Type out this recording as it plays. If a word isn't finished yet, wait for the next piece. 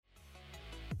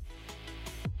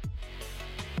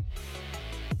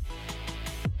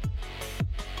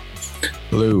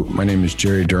Hello, my name is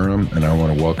Jerry Durham, and I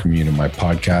want to welcome you to my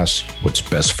podcast, What's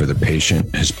Best for the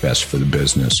Patient is Best for the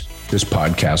Business. This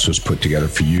podcast was put together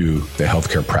for you, the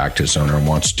healthcare practice owner who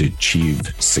wants to achieve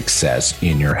success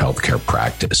in your healthcare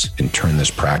practice and turn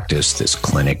this practice, this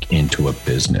clinic, into a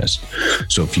business.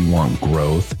 So if you want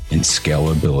growth and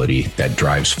scalability that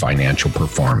drives financial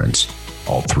performance,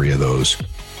 all three of those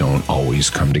don't always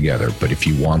come together. But if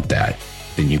you want that,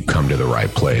 then you've come to the right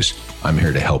place. I'm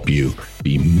here to help you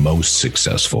be most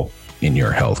successful in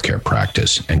your healthcare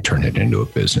practice and turn it into a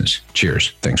business.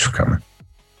 Cheers. Thanks for coming.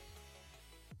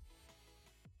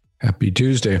 Happy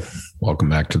Tuesday. Welcome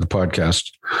back to the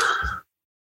podcast.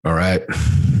 All right,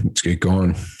 let's get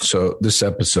going. So this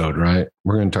episode, right,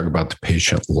 we're going to talk about the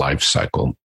patient life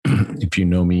cycle. If you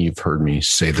know me, you've heard me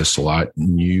say this a lot.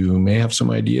 You may have some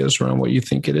ideas around what you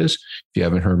think it is. If you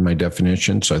haven't heard my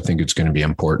definition, so I think it's going to be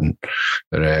important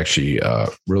that I actually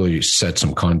really set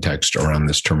some context around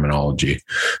this terminology.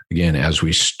 Again, as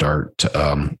we start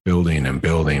building and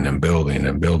building and building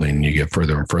and building, you get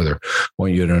further and further. I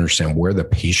want you to understand where the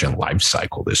patient life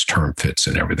cycle, this term fits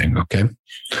and everything. Okay,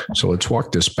 so let's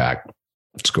walk this back.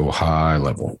 Let's go high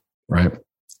level, right?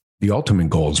 The ultimate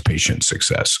goal is patient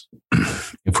success.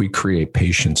 If we create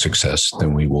patient success,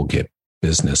 then we will get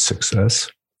business success,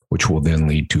 which will then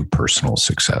lead to personal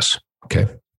success. Okay.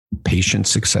 Patient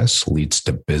success leads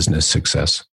to business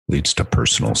success, leads to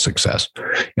personal success,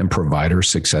 and provider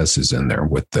success is in there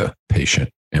with the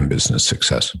patient and business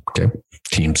success. Okay.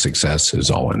 Team success is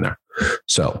all in there.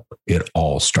 So it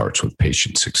all starts with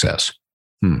patient success.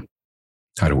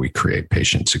 How do we create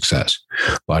patient success?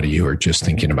 A lot of you are just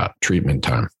thinking about treatment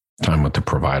time with the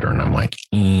provider. And I'm like,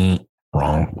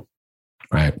 wrong,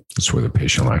 right? That's where the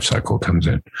patient life cycle comes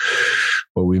in.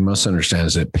 What we must understand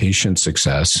is that patient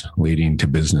success leading to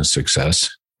business success,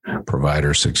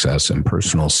 provider success, and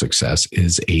personal success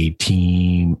is a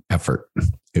team effort.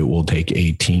 It will take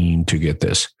a team to get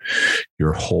this.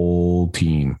 Your whole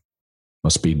team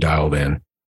must be dialed in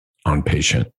on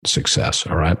patient success.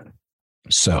 All right.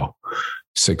 So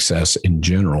success in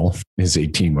general is a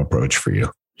team approach for you.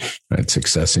 Right?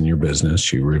 Success in your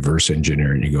business, you reverse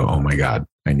engineer and you go, oh my God,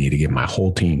 I need to get my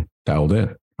whole team dialed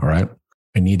in. All right.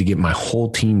 I need to get my whole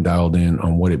team dialed in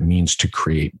on what it means to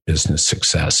create business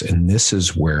success. And this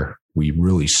is where we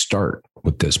really start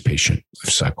with this patient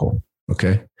life cycle.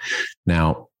 Okay.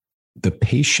 Now, the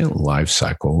patient life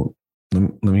cycle,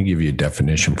 let me give you a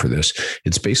definition for this.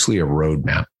 It's basically a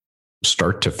roadmap,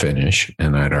 start to finish.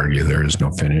 And I'd argue there is no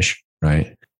finish,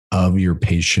 right? Of your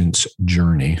patient's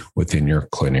journey within your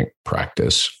clinic,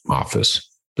 practice, office,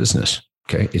 business.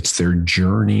 Okay. It's their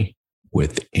journey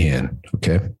within.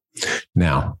 Okay.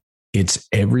 Now, it's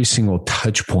every single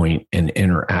touch point and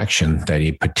interaction that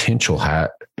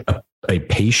a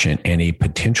patient and a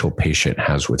potential patient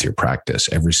has with your practice,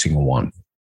 every single one.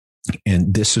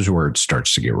 And this is where it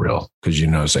starts to get real, because you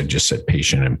notice I just said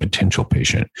patient and potential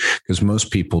patient, because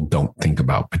most people don't think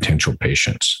about potential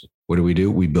patients. What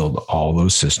do? We build all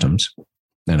those systems,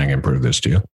 and I can prove this to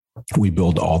you. We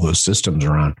build all those systems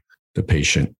around the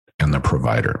patient and the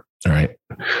provider. All right.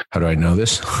 How do I know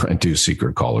this? I do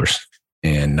secret callers,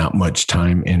 and not much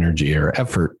time, energy, or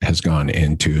effort has gone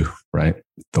into, right,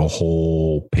 the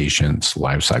whole patient's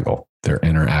life cycle, their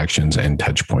interactions and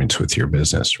touch points with your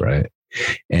business, right?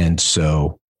 And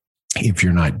so if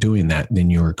you're not doing that, then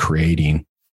you're creating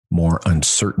more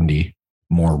uncertainty,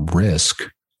 more risk,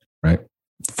 right,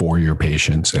 for your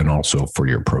patients and also for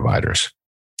your providers.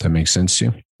 Does that make sense to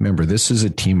you? Remember, this is a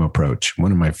team approach.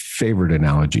 One of my favorite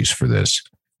analogies for this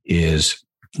is,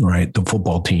 right, the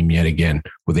football team, yet again,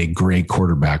 with a great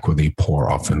quarterback with a poor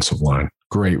offensive line,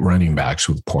 great running backs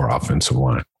with poor offensive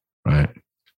line, right?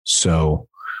 So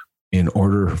in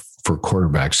order for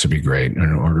quarterbacks to be great, and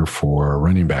in order for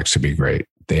running backs to be great,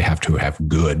 they have to have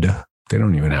good. They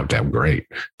don't even have to have great.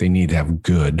 They need to have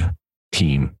good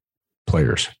team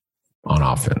players on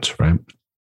offense, right?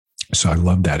 So I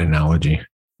love that analogy,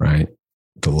 right?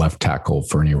 The left tackle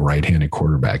for any right-handed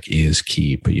quarterback is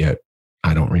key, but yet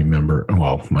I don't remember.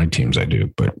 Well, my teams I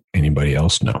do, but anybody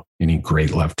else? No. Any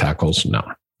great left tackles? No.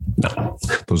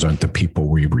 Those aren't the people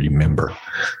we remember,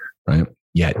 right?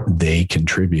 Yet they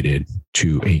contributed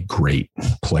to a great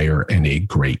player and a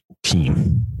great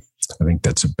team. I think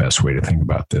that's the best way to think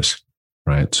about this,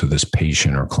 right? So this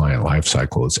patient or client life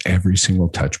cycle is every single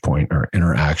touch point or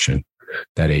interaction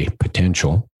that a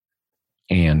potential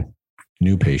and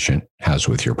new patient has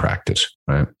with your practice,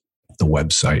 right? The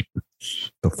website,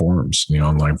 the forms, the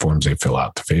online forms they fill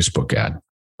out, the Facebook ad,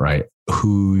 right?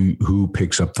 Who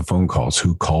picks up the phone calls,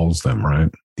 who calls them, right?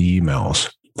 The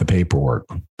emails, the paperwork,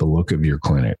 the look of your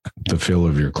clinic, the feel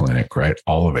of your clinic, right?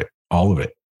 All of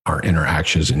it. are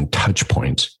interactions and touch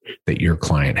points that your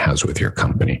client has with your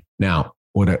company. Now,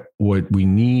 what we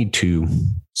need to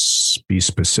be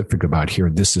specific about here,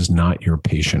 this is not your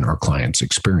patient or client's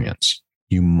experience.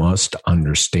 You must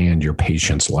understand your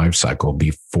patient's life cycle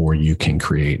before you can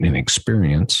create an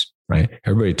experience, right?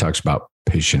 Everybody talks about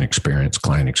patient experience,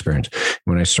 client experience.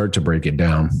 When I start to break it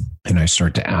down and I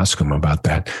start to ask them about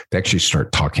that, they actually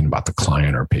start talking about the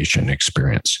client or patient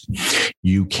experience.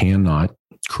 You cannot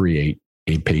create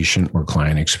a patient or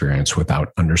client experience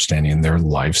without understanding their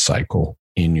life cycle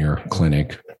in your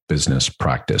clinic, business,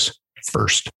 practice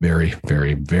first. Very,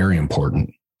 very, very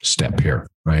important step here,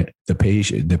 right? The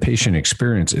patient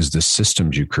experience is the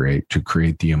systems you create to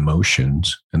create the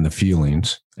emotions and the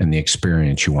feelings and the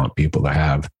experience you want people to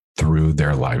have through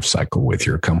their life cycle with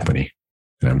your company.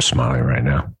 And I'm smiling right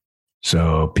now.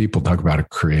 So people talk about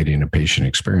creating a patient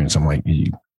experience. I'm like,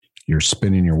 you're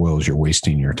spinning your wheels. You're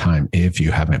wasting your time if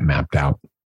you haven't mapped out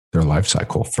their life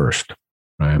cycle first,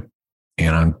 right?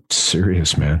 And I'm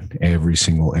serious, man, every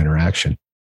single interaction.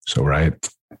 So, right,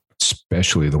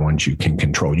 especially the ones you can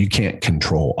control. You can't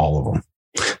control all of them.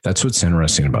 That's what's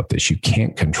interesting about this. You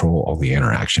can't control all the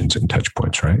interactions and touch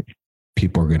points, right?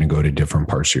 People are going to go to different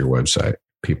parts of your website.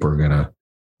 People are going to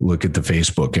look at the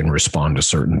Facebook and respond to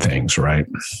certain things, right?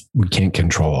 We can't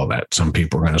control all that. Some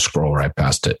people are going to scroll right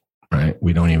past it, right?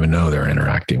 We don't even know they're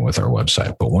interacting with our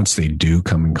website. But once they do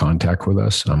come in contact with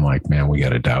us, I'm like, man, we got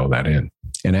to dial that in.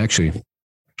 And actually,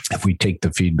 if we take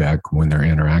the feedback when they're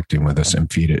interacting with us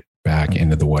and feed it back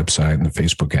into the website and the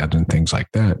Facebook ads and things like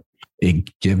that,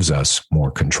 it gives us more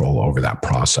control over that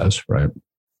process, right?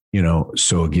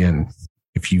 So again,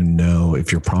 if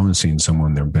you're promising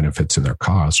someone their benefits and their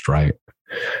cost, right?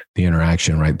 The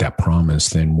interaction, right? That promise,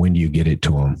 then when do you get it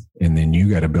to them? And then you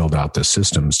got to build out the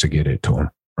systems to get it to them,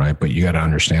 right? But you got to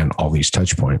understand all these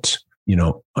touch points,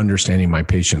 understanding my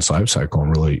patient's life cycle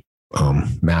and really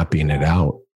mapping it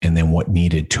out. And then what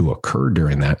needed to occur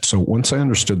during that. So once I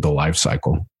understood the life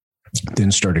cycle,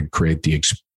 then started to create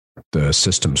the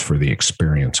systems for the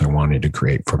experience I wanted to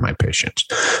create for my patients.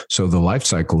 So the life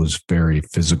cycle is very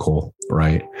physical,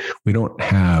 right? We don't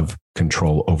have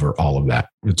control over all of that.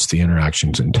 It's the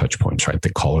interactions and touch points, right? They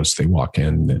call us, they walk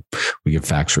in, we get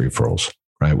fax referrals,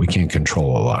 right? We can't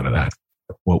control a lot of that.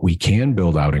 What we can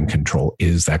build out and control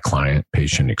is that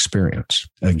client-patient experience.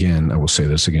 Again, I will say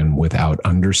this again, without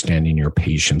understanding your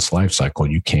patient's life cycle,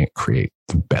 you can't create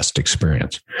the best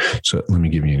experience. So let me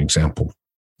give you an example.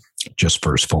 Just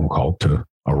first phone call to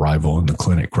arrival in the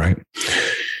clinic, right?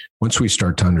 Once we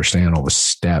start to understand all the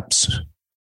steps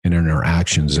and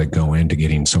interactions that go into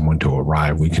getting someone to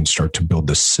arrive, we can start to build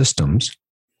the systems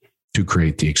to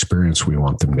create the experience we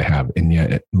want them to have. And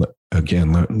yet,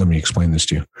 again, let me explain this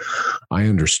to you. I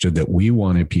understood that we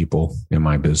wanted people in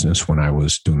my business when I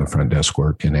was doing the front desk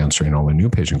work and answering all the new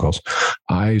patient calls.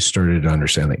 I started to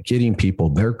understand that getting people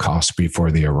their costs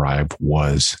before they arrive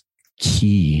was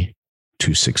key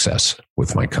to success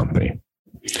with my company.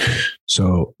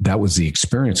 So that was the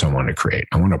experience I wanted to create.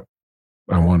 I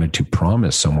wanted to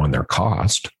promise someone their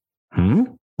cost,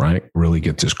 right? Really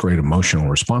get this great emotional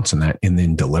response in that and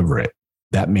then deliver it.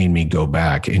 That made me go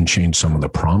back and change some of the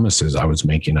promises I was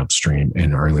making upstream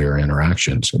in earlier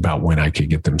interactions about when I could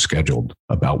get them scheduled,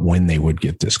 about when they would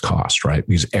get this cost, right?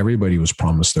 Because everybody was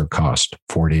promised their cost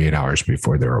 48 hours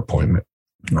before their appointment,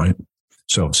 right?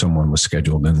 So if someone was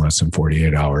scheduled in less than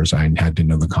 48 hours, I had to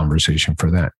know the conversation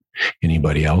for that.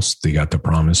 Anybody else, they got the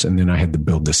promise. And then I had to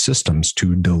build the systems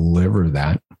to deliver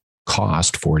that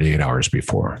cost 48 hours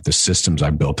before. The systems I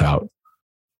built out,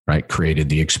 right, created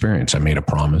the experience. I made a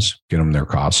promise, get them their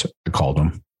costs. I called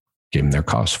them, gave them their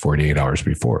costs 48 hours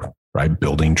before, right?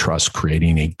 Building trust,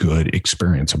 creating a good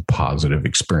experience, a positive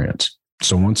experience.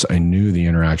 So once I knew the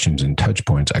interactions and touch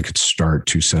points, I could start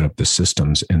to set up the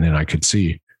systems, and then I could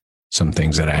see some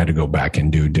things that I had to go back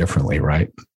and do differently,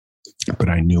 right? But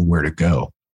I knew where to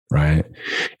go, right?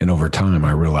 And over time,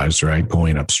 I realized, right,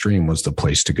 going upstream was the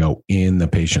place to go in the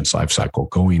patient's life cycle.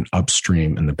 Going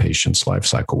upstream in the patient's life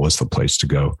cycle was the place to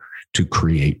go to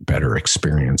create better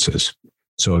experiences.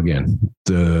 So again,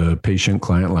 the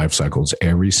patient-client life cycle is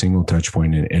every single touch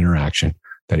point and interaction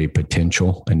that a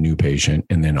potential, a new patient,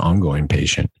 and then ongoing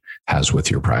patient has with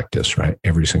your practice, right?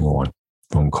 Every single one.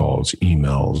 Phone calls,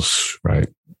 emails, right?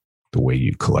 The way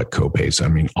you collect copays. I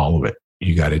mean, all of it.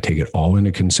 You got to take it all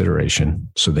into consideration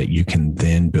so that you can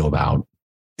then build out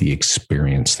the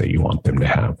experience that you want them to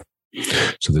have.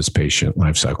 So this patient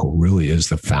life cycle really is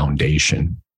the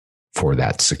foundation for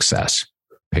that success.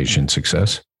 Patient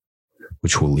success,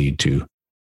 which will lead to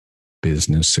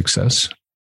business success,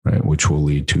 right? Which will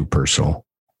lead to personal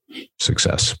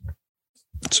success.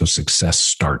 So success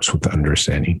starts with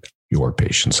understanding your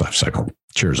patient's life cycle.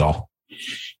 Cheers, all.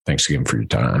 Thanks again for your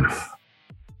time.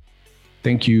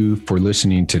 Thank you for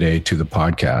listening today to the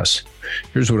podcast.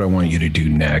 Here's what I want you to do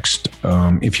next.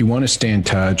 If you want to stay in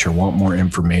touch or want more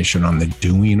information on the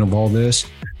doing of all this,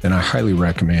 then I highly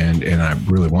recommend, and I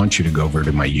really want you to go over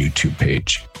to my YouTube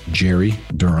page, Jerry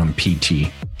Durham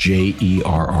PT,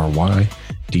 JerryDurham.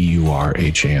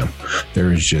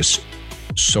 There is just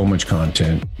so much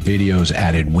content, videos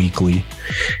added weekly,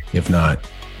 if not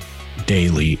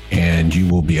daily, and you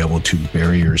will be able to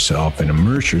bury yourself and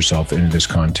immerse yourself into this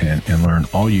content and learn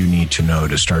all you need to know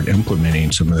to start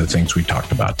implementing some of the things we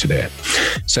talked about today.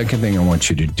 Second thing I want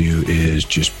you to do is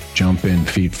just jump in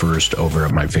feet first over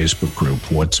at my Facebook group.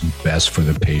 What's best for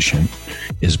the patient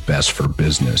is best for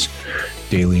business.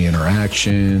 Daily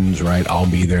interactions, right? I'll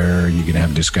be there. You can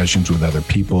have discussions with other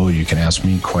people. You can ask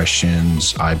me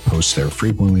questions. I post there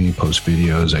frequently, post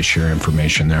videos. I share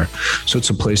information there. So it's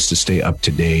a place to stay up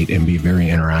to date and be very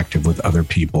interactive with other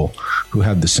people who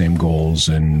have the same goals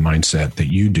and mindset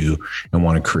that you do and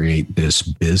want to create this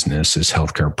business, this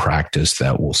healthcare practice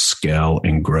that will scale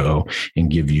and grow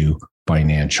and give you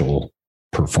financial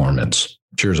performance.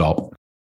 Cheers, all.